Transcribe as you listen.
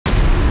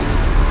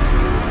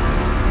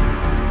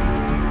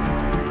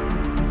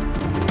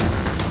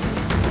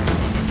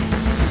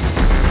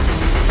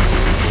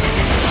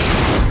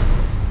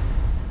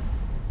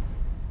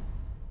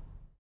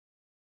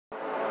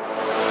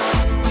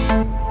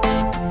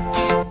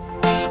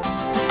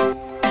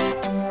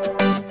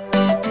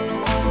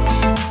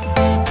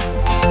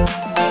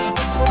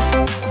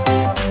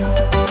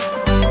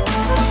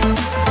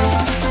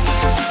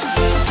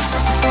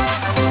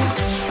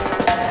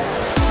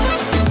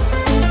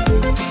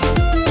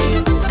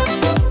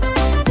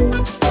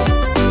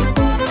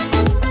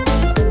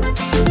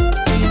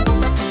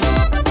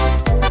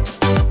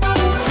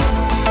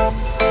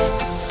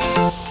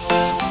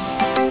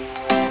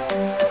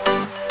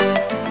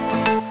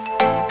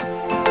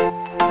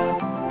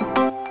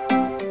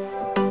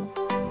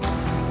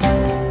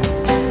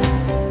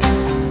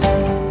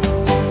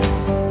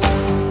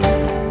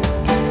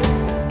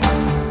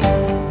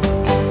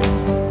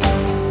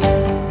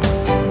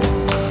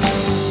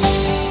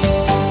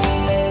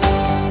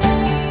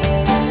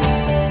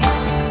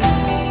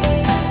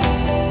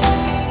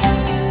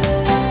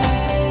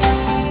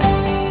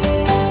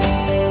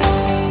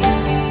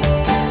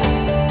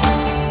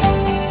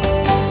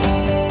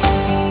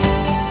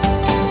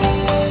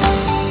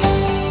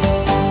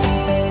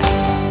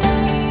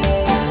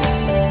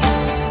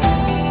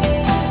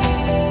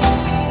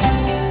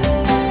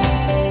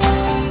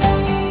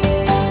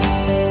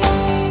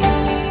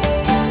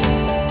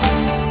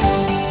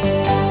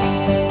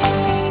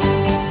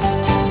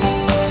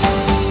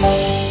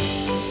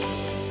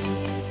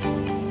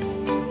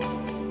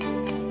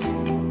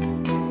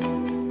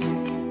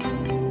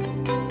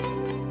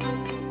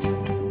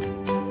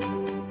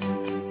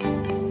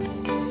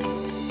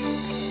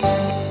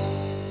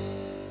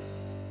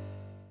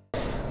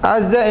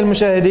أعزائي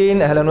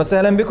المشاهدين، أهلا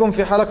وسهلا بكم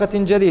في حلقة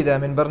جديدة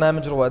من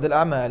برنامج رواد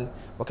الأعمال.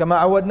 وكما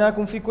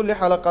عودناكم في كل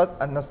حلقة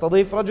أن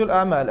نستضيف رجل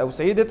أعمال أو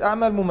سيدة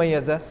أعمال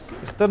مميزة.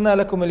 اخترنا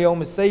لكم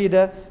اليوم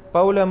السيدة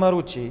باولا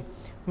ماروتشي.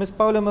 Miss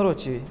Paola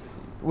Marucci,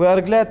 we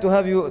are glad to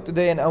have you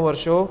today in our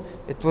show.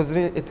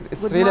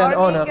 It's really an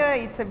honor.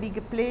 It's a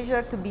big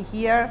pleasure to be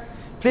here.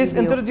 Please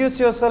introduce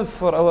yourself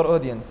for our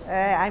audience.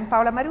 I'm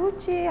Paola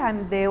Marucci.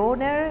 I'm the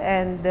owner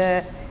and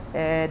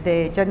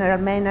the general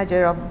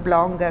manager of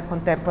Oblong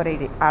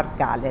Contemporary Art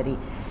Gallery.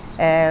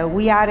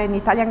 We are an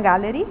Italian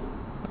gallery.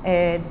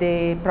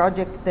 The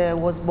project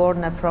was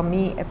born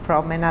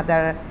from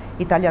another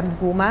Italian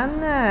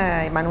woman,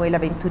 Emanuela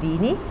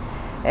Venturini.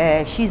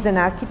 She's an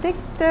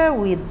architect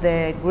with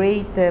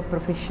great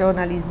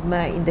professionalism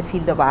in the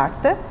field of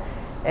art.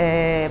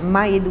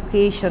 My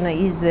education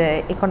is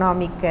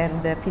economic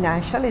and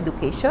financial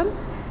education.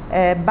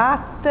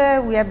 But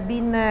we have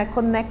been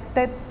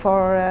connected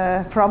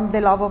from the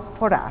love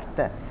for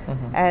art.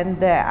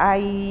 And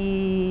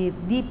I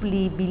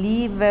deeply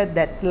believe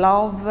that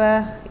love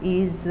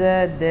is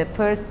the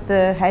first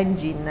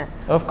engine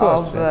of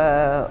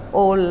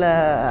all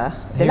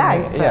the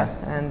life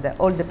and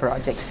all the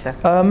projects.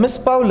 Miss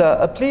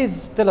Paola,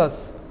 please tell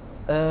us,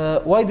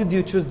 why did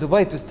you choose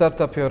Dubai to start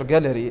up your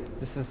gallery?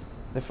 This is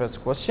the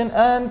first question.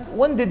 And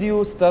when did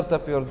you start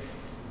up your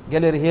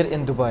gallery here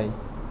in Dubai?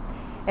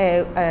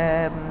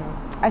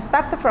 I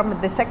start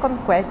from the second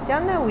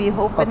question. We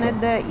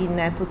opened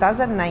in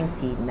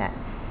 2019,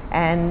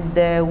 and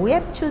we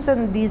have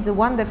chosen this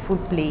wonderful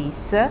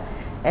place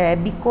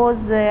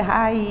because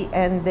I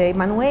and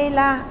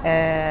Emanuela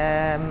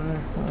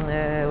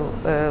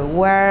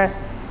were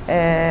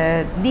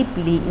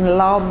deeply in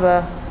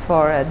love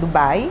for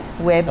Dubai.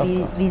 We have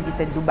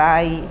visited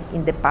Dubai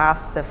in the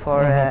past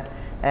for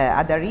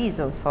other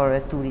reasons, for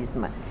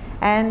tourism.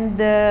 And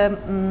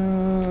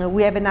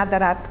we have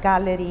another art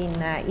gallery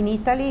in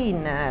Italy,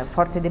 in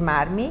Forte dei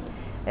Marmi.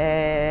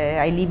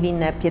 I live in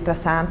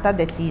Pietrasanta,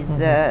 that is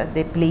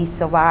the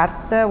place of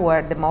art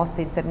where the most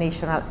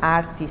international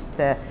artists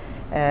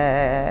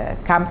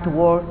come to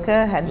work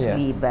and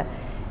live.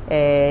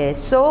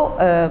 So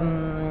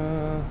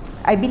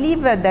I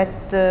believe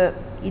that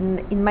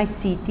in my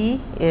city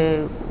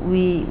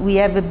we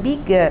have a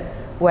big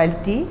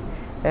wealthy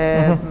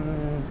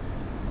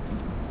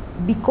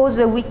because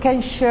we can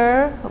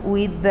share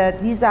with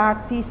these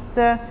artists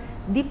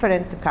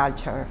different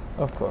culture.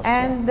 Of course.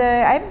 And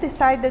I've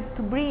decided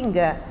to bring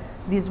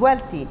this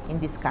wealthy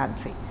in this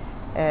country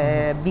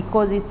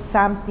because it's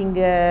something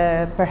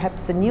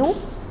perhaps new,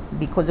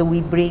 because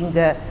we bring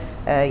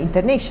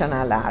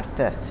international art,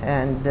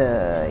 and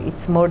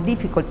it's more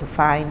difficult to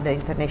find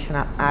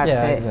international art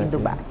in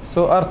Dubai.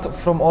 So art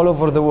from all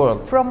over the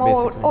world? From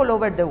all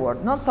over the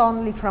world, not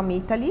only from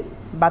Italy,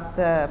 but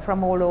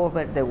from all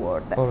over the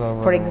world.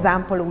 For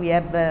example, we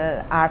have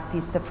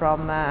artists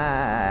from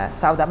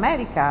South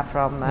America,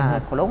 from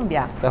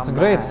Colombia. That's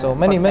great. So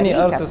many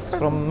artists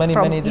from many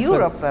different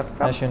Europe,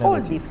 from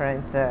nationalities.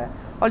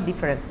 all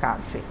different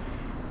countries.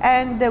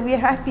 And we are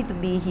happy to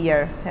be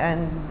here,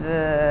 and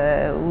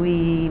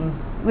we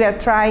are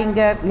trying.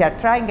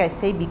 I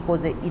say,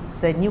 because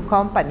it's a new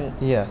company.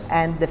 Yes.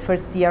 And the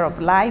first year of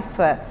life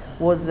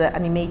was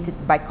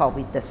animated by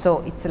COVID,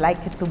 so it's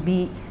like to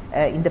be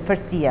in the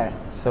first year.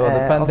 So the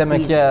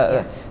pandemic,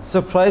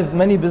 surprised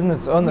many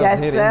business owners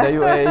here in the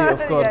UAE,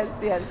 of course.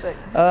 Yes.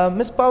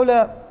 Miss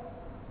Paola,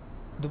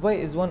 Dubai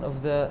is one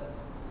of the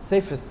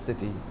safest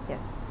cities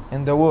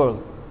in the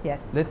world. Yes.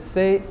 Let's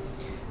say,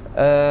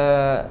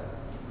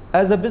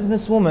 as a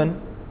businesswoman,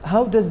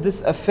 how does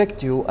this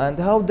affect you, and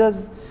how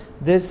does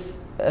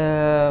this,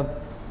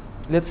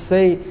 let's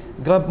say,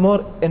 grab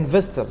more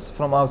investors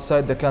from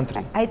outside the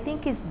country? I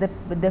think it's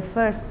the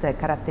first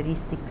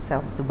characteristics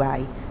of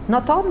Dubai.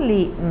 Not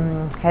only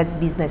as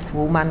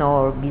businesswoman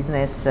or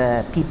business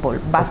people,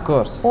 but of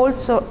course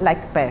also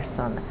like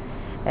person,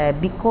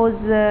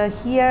 because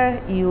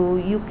here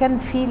you can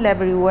feel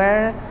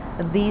everywhere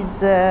this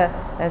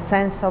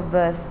sense of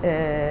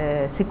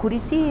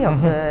security,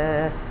 of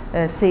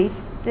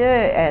safety,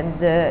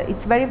 and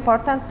it's very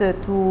important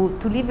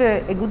to live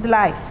a good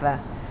life.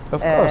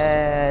 Of course.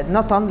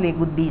 Not only a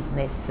good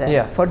business.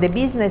 For the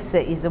business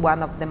is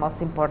one of the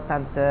most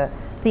important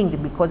things,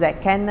 because I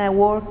can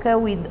work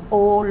with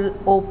all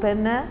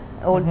open,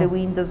 all the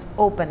windows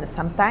open.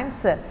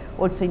 Sometimes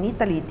also in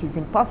Italy it is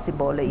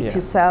impossible. If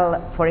you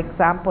sell, for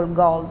example,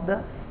 gold,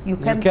 you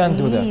can't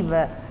leave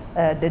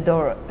the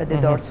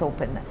doors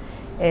open.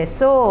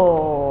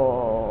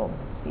 So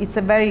it's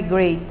a very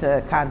great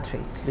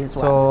country, this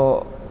one.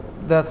 So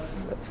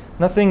that's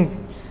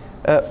nothing.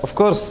 Of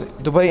course,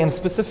 Dubai in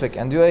specific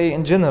and UAE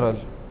in general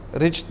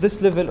reached this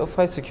level of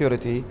high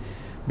security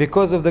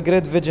because of the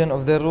great vision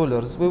of their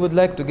rulers. We would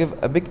like to give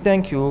a big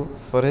thank you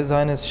for His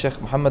Highness Sheikh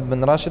Mohammed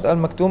bin Rashid Al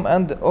Maktoum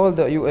and all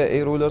the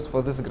UAE rulers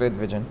for this great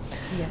vision.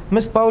 Yes.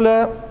 Miss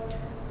Paola,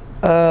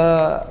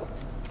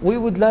 we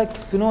would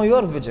like to know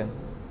your vision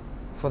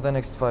for the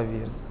next 5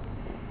 years.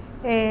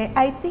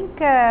 I think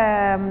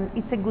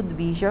it's a good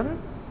vision.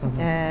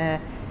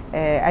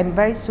 I'm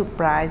very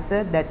surprised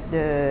that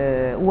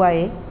the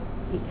UAE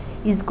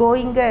is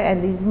going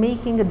and is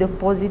making the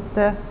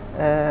opposite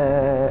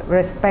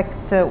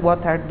respect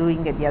what are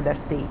doing the other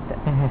state.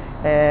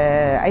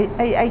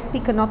 I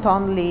speak not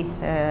only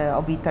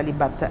of Italy,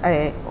 but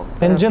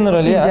in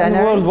general, in yeah, general,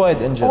 and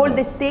worldwide in general. all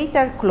the states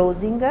are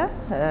closing to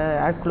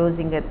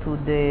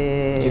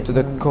the due to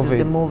the COVID, to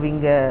the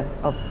moving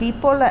of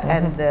people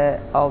and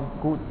of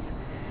goods.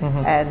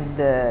 And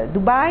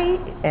Dubai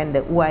and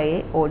the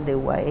UAE, all the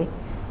UAE,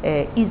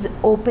 is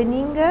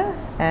opening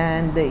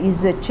and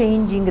is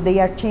changing. They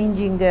are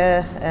changing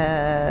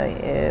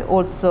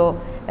also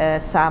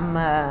some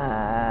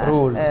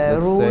rules,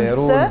 let's say,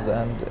 rules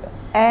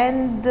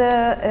and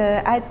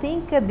I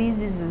think this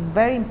is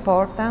very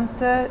important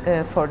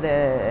for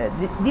the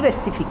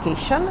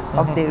diversification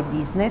of their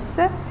business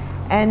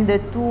and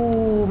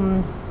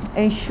to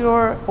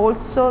ensure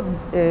also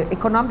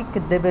economic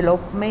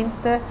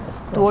development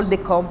to all the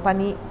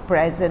company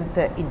present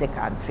in the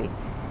country.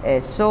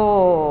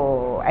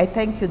 So I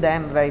thank you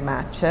them very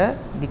much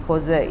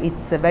because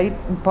it's very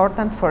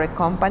important for a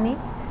company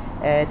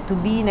to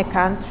be in a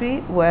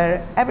country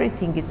where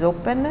everything is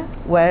open,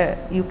 where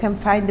you can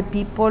find the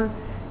people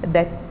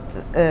that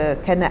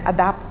can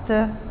adapt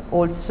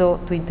also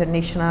to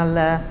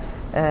international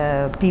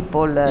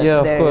people.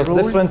 Yeah, of course,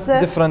 rules.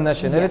 different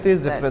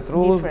nationalities, yes, different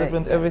rules,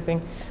 different yes.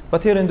 everything.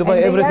 But here in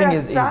Dubai, everything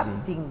is easy.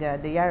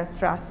 They are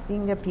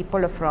attracting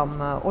people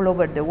from all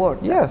over the world.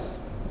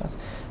 Yes, yes.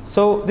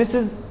 So this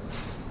is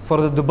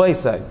for the Dubai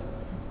side.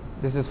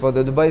 This is for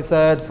the Dubai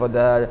side, for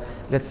the,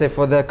 let's say,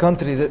 for the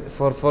country,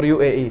 for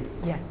UAE.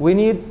 Yeah. We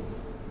need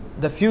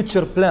the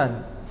future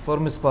plan for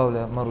Ms.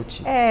 Paola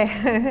Marucci.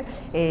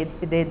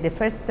 The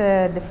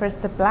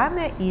first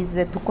plan is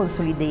to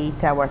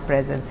consolidate our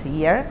presence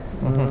here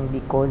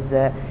because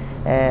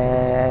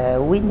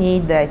we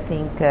need, I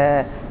think,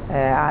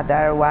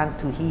 other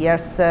 1-2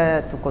 years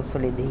to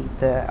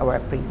consolidate our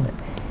presence.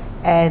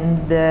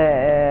 And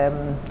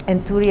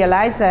to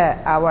realize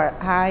our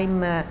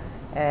aim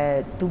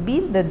to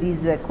build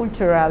this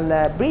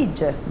cultural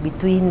bridge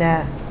between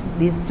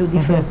these two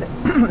different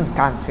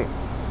countries.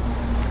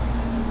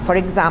 For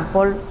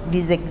example,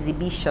 this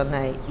exhibition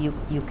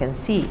you can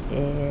see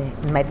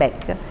in my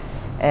back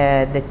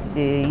that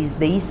is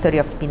the history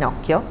of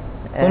Pinocchio.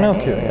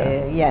 Pinocchio,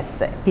 yeah.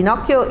 Yes,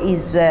 Pinocchio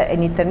is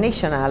an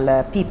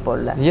international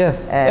people.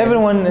 Yes,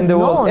 everyone in the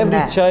world,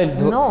 every child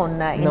known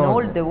in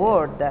all the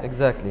world.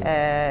 Exactly.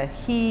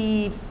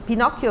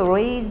 Pinocchio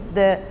raised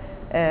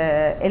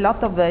a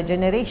lot of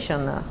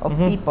generation of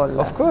people.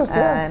 Of course,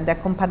 yeah. And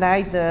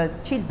accompanied the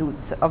childhood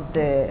of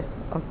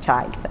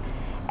child.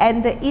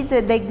 And is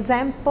the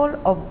example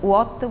of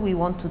what we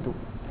want to do.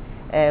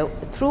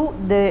 Through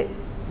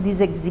this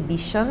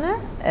exhibition,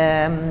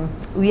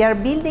 we are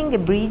building a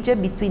bridge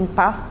between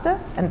past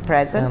and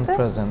present,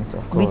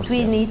 of course,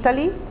 between yes.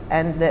 Italy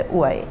and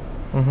UAE.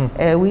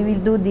 We will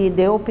do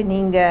the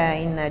opening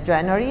in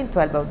January,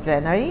 12th of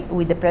January,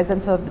 with the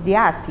presence of the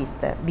artist,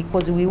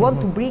 because we want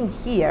to bring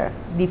here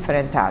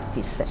different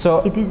artists.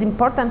 So it is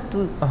important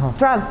to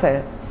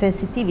transfer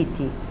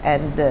sensitivity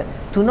and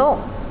to know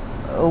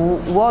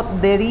what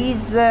there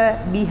is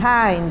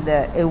behind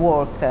a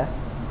work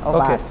of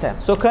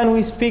art. So can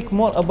we speak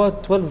more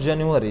about 12th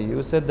January?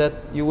 You said that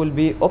you will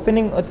be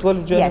opening at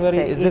 12th January.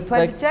 Yes, is it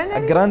like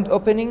January, a grand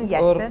opening?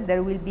 Yes, or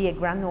there will be a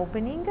grand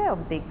opening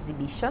of the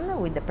exhibition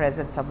with the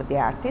presence of the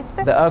artist.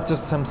 the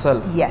artist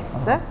himself?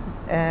 Yes.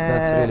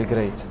 That's really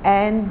great.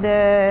 And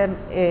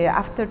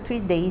after 3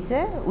 days,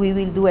 we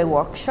will do a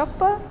workshop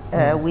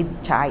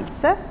with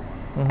childs.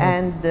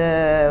 And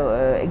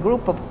a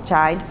group of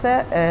childs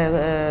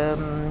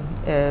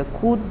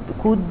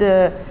could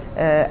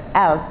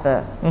help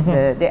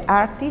the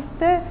artist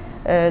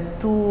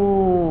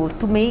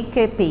to make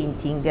a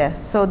painting.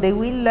 So they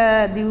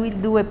will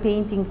do a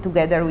painting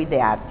together with the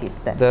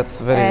artist. That's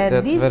very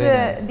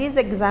nice. This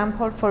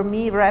example for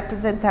me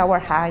represents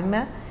our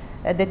aim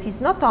that is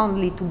not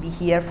only to be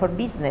here for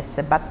business,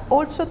 but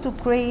also to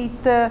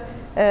create a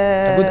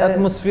good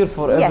atmosphere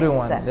for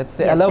everyone. Let's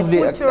say a lovely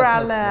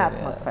cultural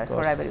atmosphere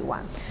for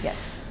everyone. Yes.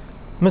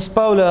 Ms.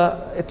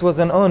 Paola, it was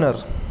an honor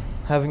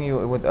having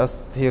you with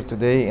us here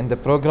today in the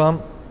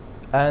program,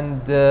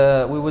 and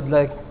we would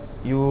like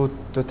you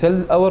to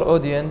tell our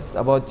audience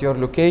about your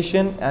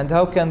location and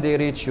how can they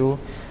reach you.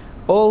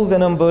 All the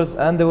numbers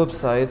and the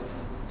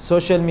websites,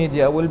 social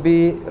media will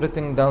be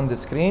written down the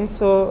screen,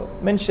 so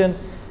mention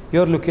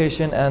your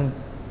location and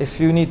if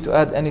you need to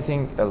add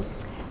anything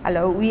else.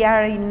 Hello, we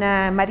are in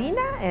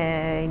Marina,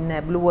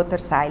 in Blue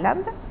Waters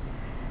Island.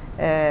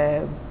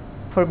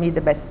 For me,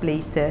 the best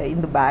place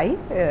in Dubai,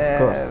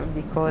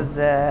 because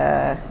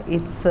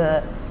it's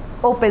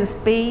open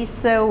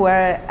space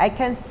where I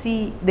can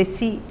see the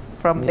sea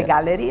from the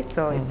gallery,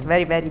 so it's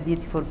very, very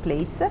beautiful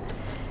place.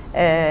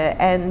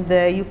 And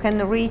you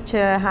can reach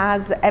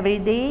us every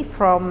day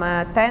from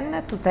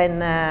 10 to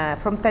 10,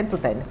 from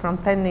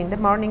 10 in the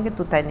morning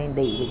to 10 in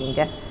the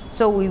evening.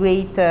 So we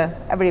wait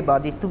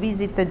everybody to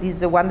visit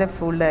this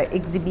wonderful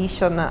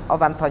exhibition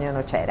of Antonio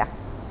Nocera.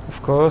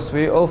 Of course,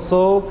 we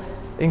also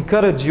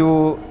encourage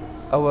you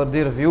our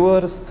dear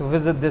viewers to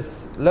visit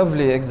this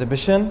lovely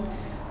exhibition.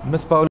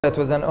 Miss Paola, it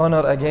was an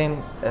honor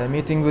again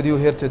meeting with you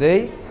here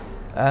today,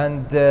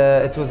 and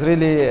it was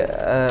really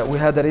we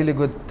had a really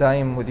good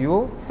time with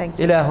you. Thank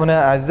you. إلى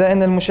هنا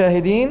أعزائنا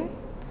المشاهدين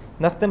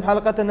نختم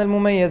حلقتنا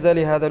المميزة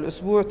لهذا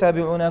الأسبوع.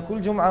 تابعونا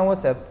كل جمعة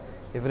وسبت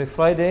every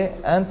Friday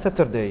and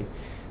Saturday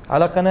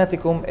على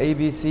قناتكم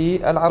ABC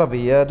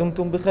العربية.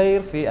 دمتم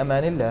بخير، في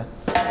أمان الله.